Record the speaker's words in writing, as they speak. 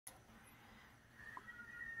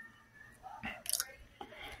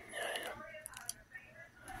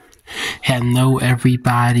Hello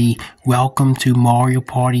everybody, welcome to Mario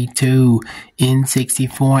Party 2,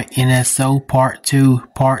 N64 NSO Part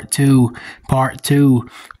 2,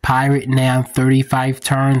 Pirate Now 35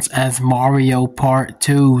 turns as Mario Part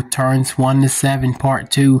 2, turns 1 to 7,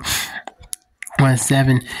 Part 2. 1 to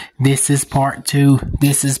 7. This is part 2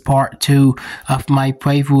 of my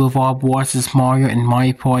playthrough of all boards as Mario and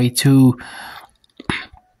Mario Party 2.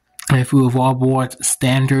 Playthrough of all boards,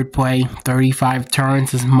 standard play, 35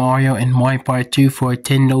 turns as Mario and Mario Party 2 for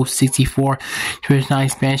Nintendo 64 traditional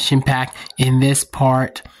expansion pack. In this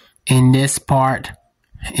part,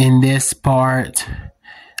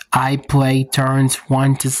 I play turns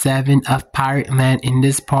 1 to 7 of Pirate Land. In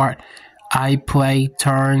this part, I play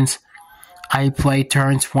turns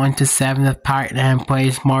 1 to 7 of Pirate Land.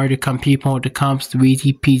 Plays Mario to come people to comes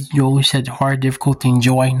Luigi, Peach, Yoshi at hard difficulty.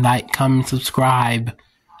 Enjoy, like, comment, subscribe.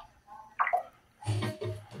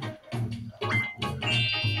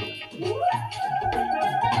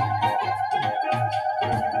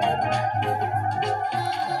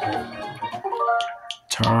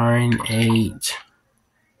 Turn 8.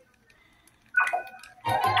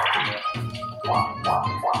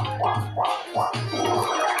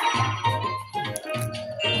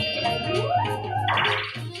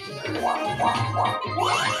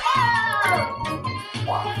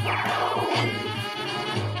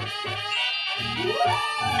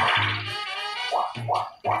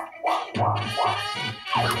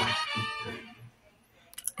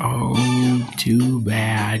 Oh, too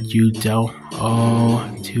bad you don't. Oh,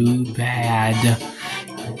 too bad.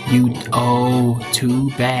 Too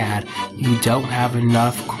bad. You don't have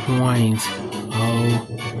enough coins. Oh.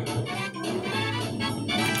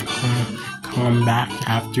 Come back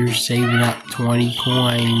after saving up 20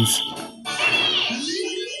 coins.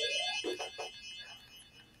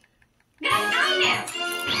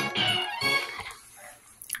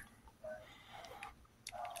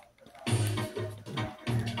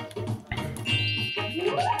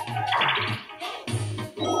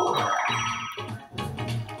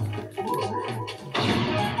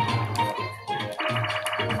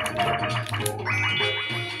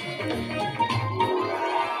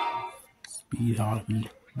 Speed ought to be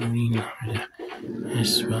moving harder.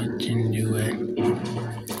 That's what can do it.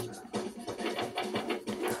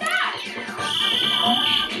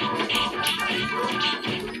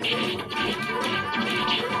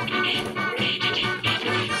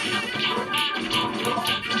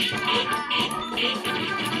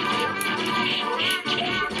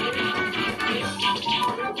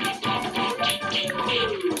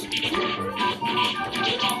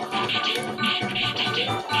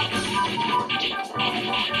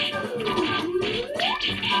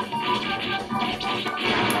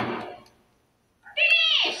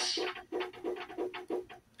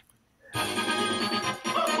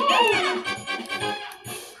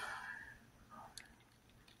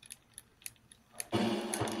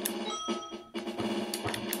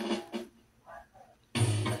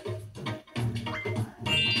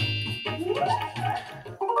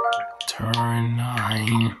 Turn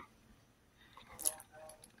 9.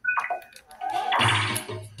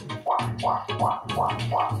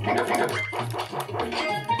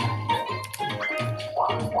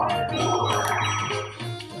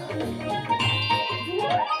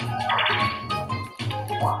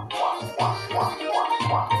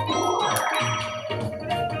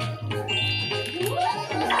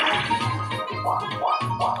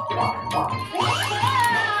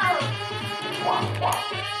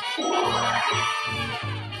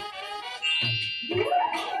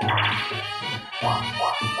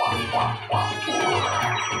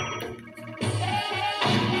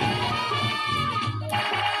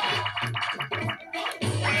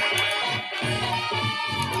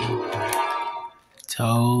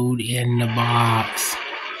 Toad in the box.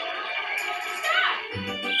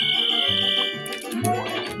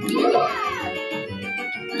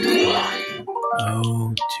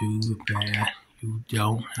 Oh, too bad. You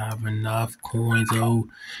don't have enough coins. Oh,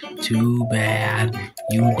 too bad.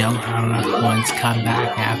 You don't have enough coins. Come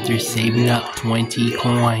back after saving up 20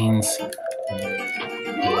 coins.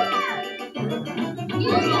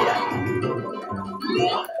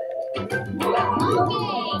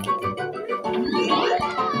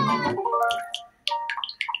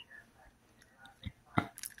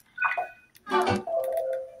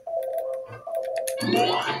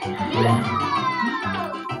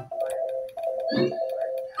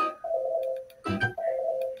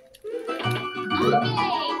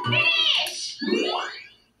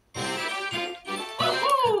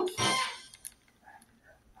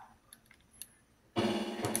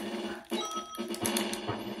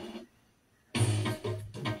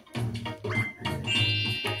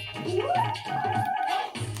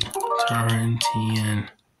 Turn 10.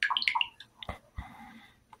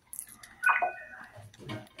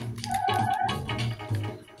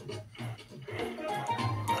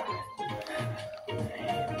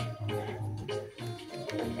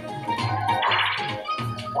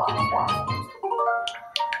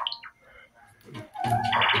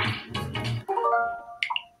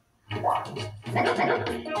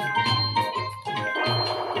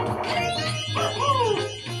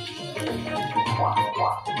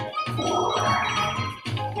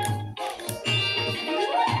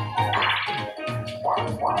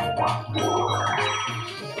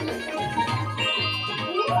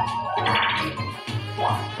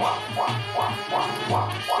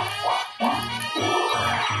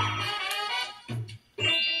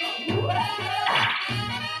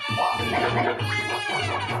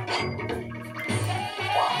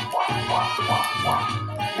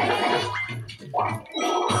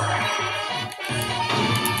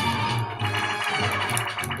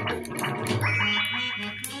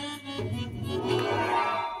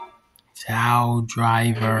 Towel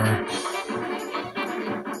driver.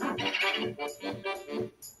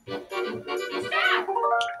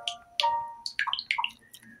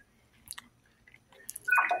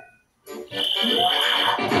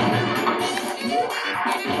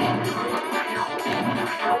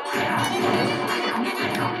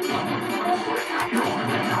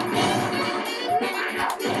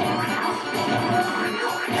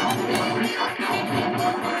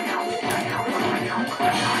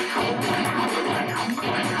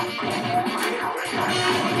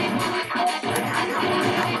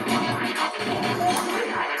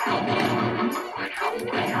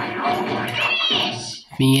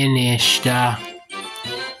 Finished.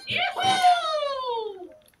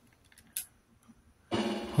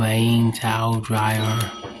 Playing towel dryer.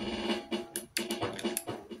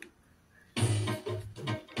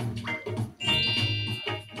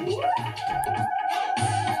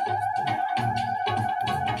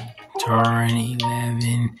 Turn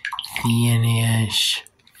 11. Finish.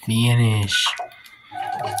 Finish.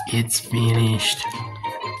 It's finished.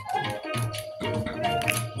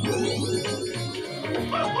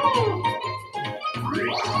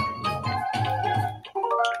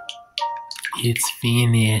 It's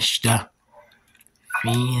finished.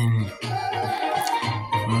 Fin.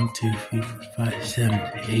 1, 2, 3, 4, 5, 7,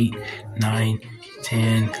 8, 9,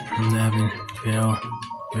 10, 11, 12,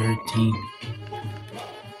 13.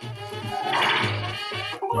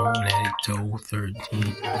 Don't let it go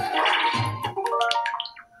 13.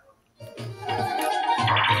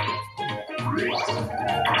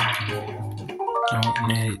 Don't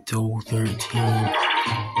let it go 13.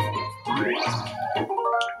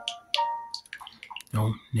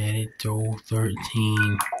 Don't let it go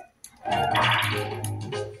 13.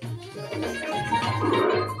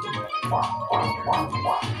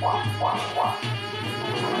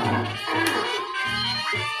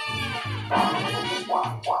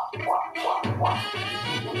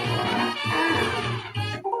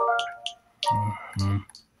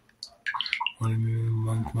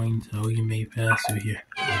 One point, so you may pass through here.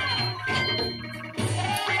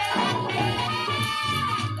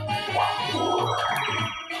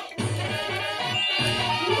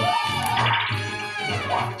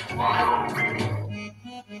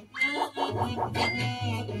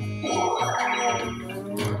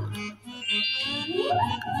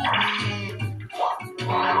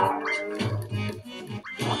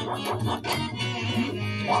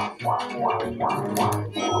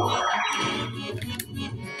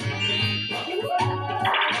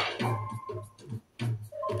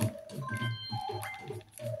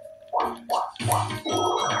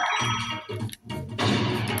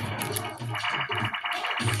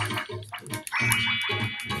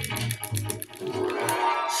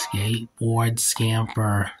 Skateboard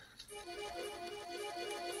scamper.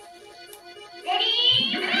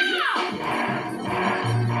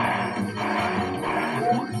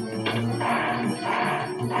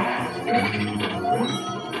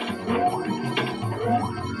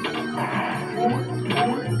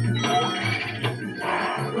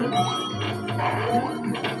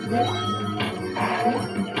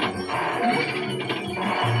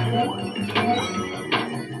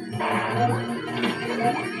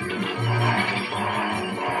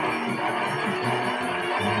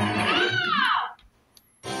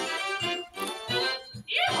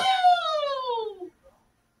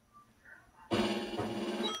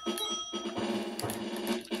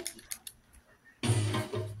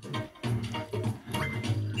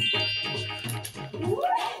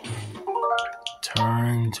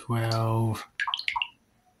 Turn 12.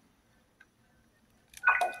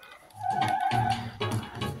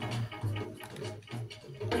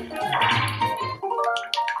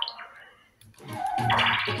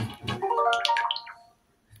 You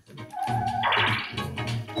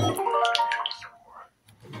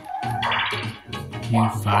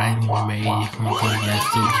finally made it from the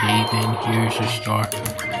Nestle cave, and here's your star.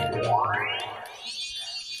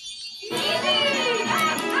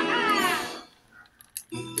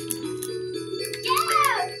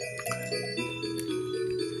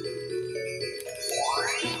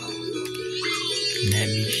 Let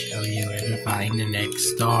me show you where to find the next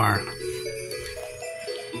star.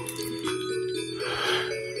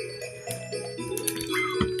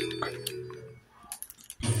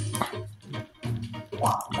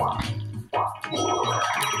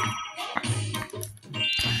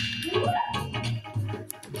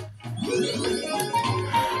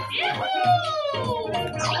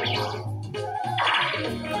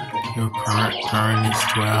 Your current turn is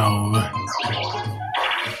 12.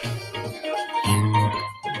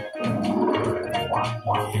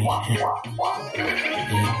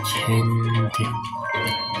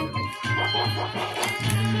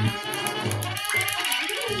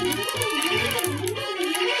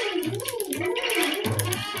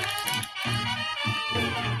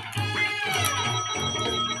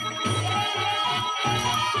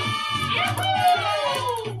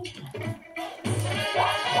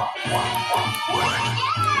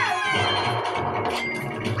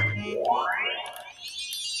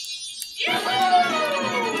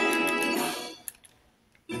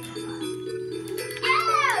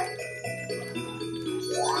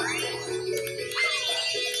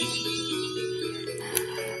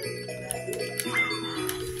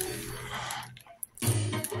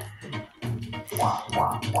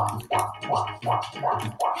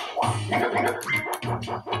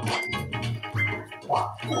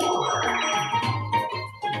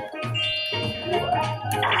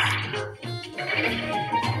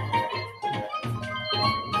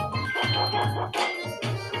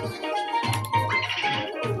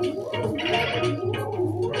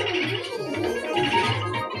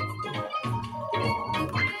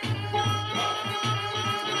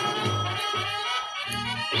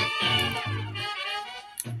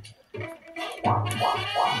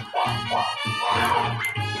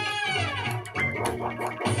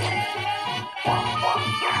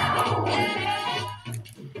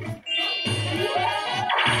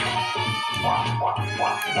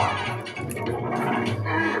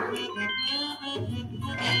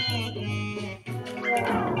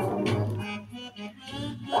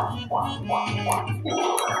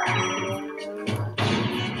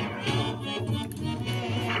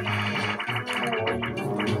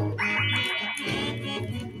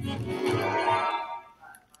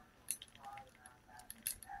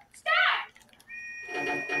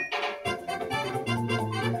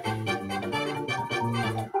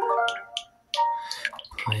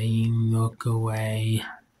 Playing, look away.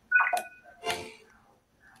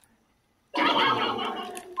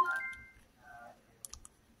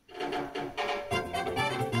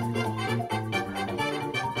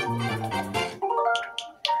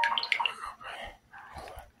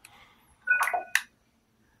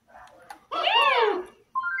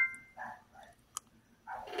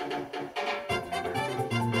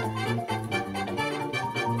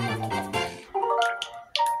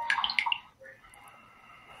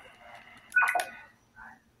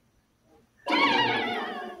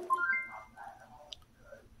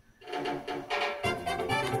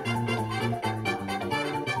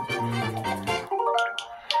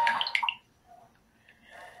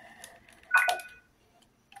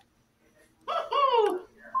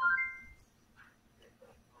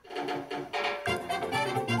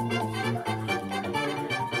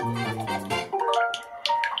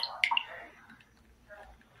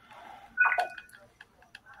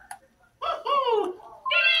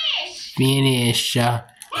 Finish.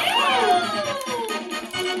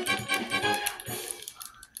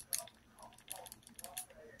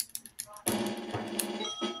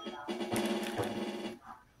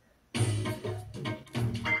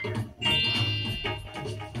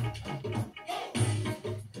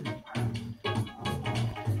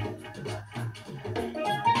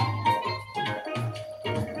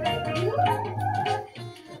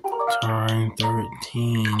 Turn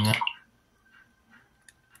 13.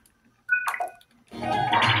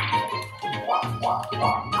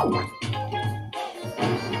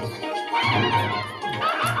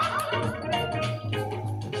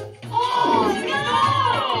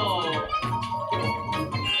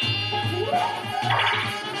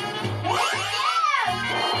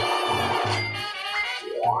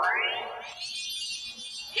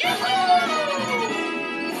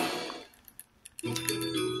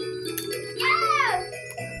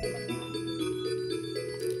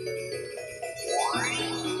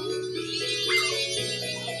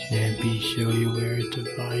 be show you where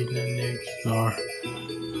to find the next star.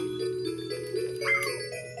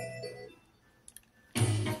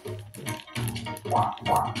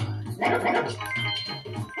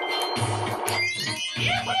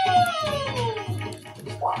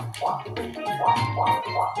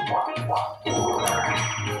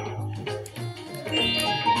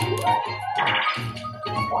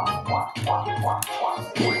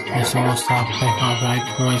 This will stop picking up right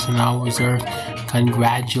points in our reserve.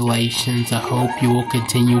 Congratulations, I hope you will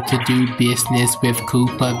continue to do business with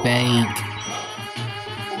Koopa Bank.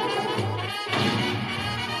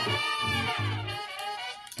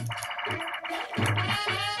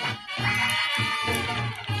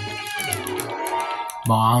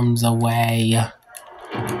 Bombs away.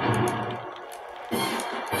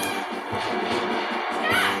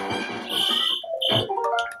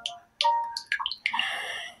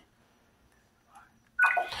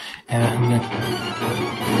 And I'm gonna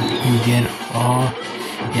get all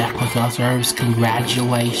the Aqua Reserves.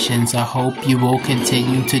 Congratulations. I hope you will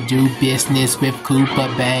continue to do business with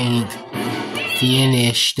Koopa Bank.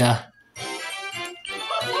 Finished.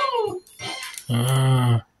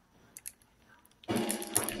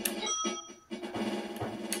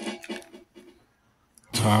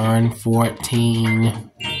 Turn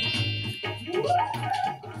 14.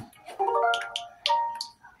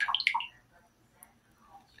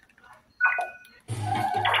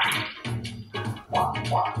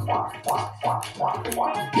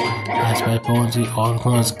 That's by going to all the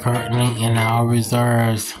coins currently in our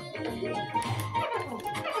reserves.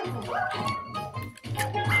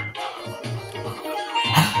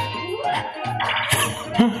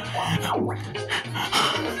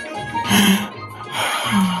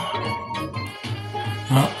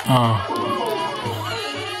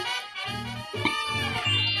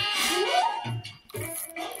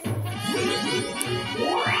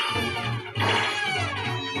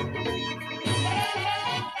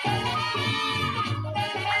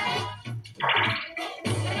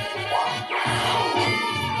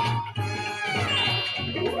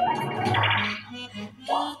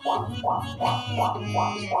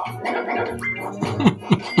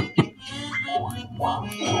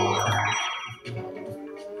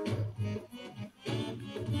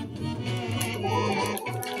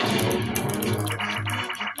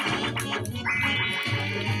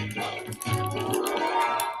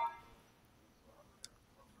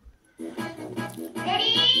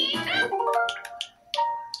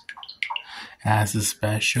 As a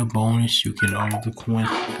special bonus, you get all the coins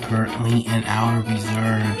currently in our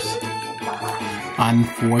reserves.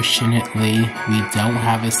 Unfortunately, we don't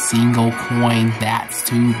have a single coin. That's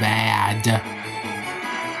too bad.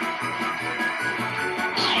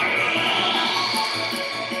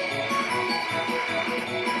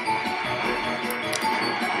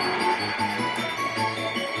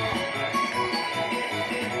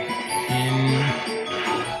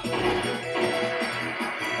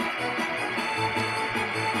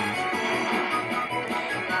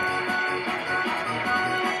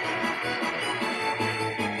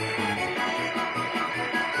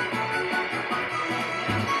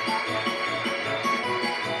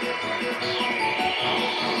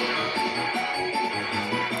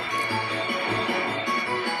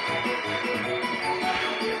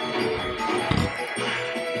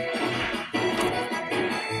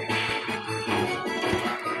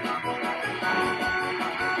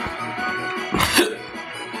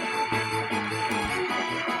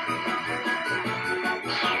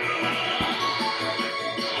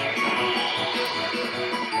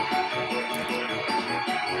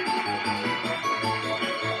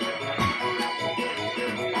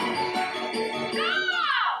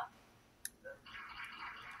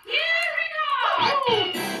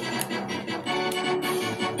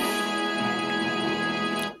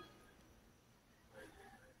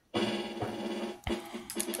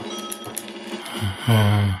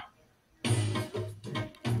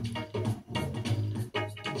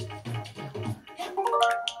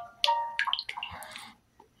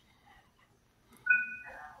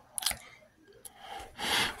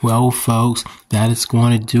 Well, folks, that is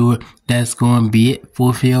going to do it. That's going to be it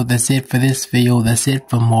for video. That's it for this video. That's it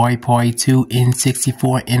for Mario Party 2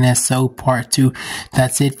 N64 NSO Part 2.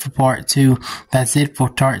 That's it for Part 2. That's it for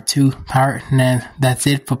Part 2. That's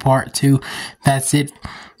it for Part 2. That's it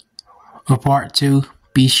for Part 2.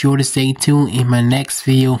 Be sure to stay tuned in my next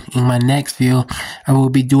video. I will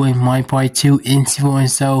be doing Mario Party 2 N64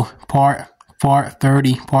 NSO Part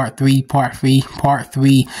 30, Part 3,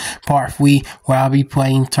 where I'll be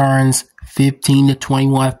playing turns 15 to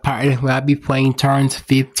 21 of Part, where I'll be playing turns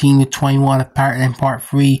 15 to 21 of Part, and Part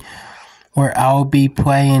 3 where I'll be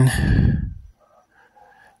playing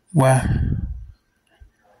where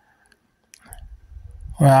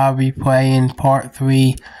I'll be playing part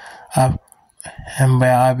 3 of, and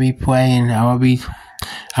where I'll be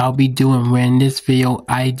doing, when in this video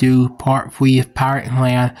I do part 3 of Pirate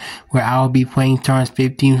Land, where I'll be playing turns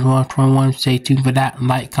 15 to 21. Stay tuned for that.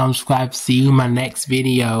 Like, comment, subscribe. See you in my next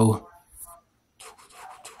video.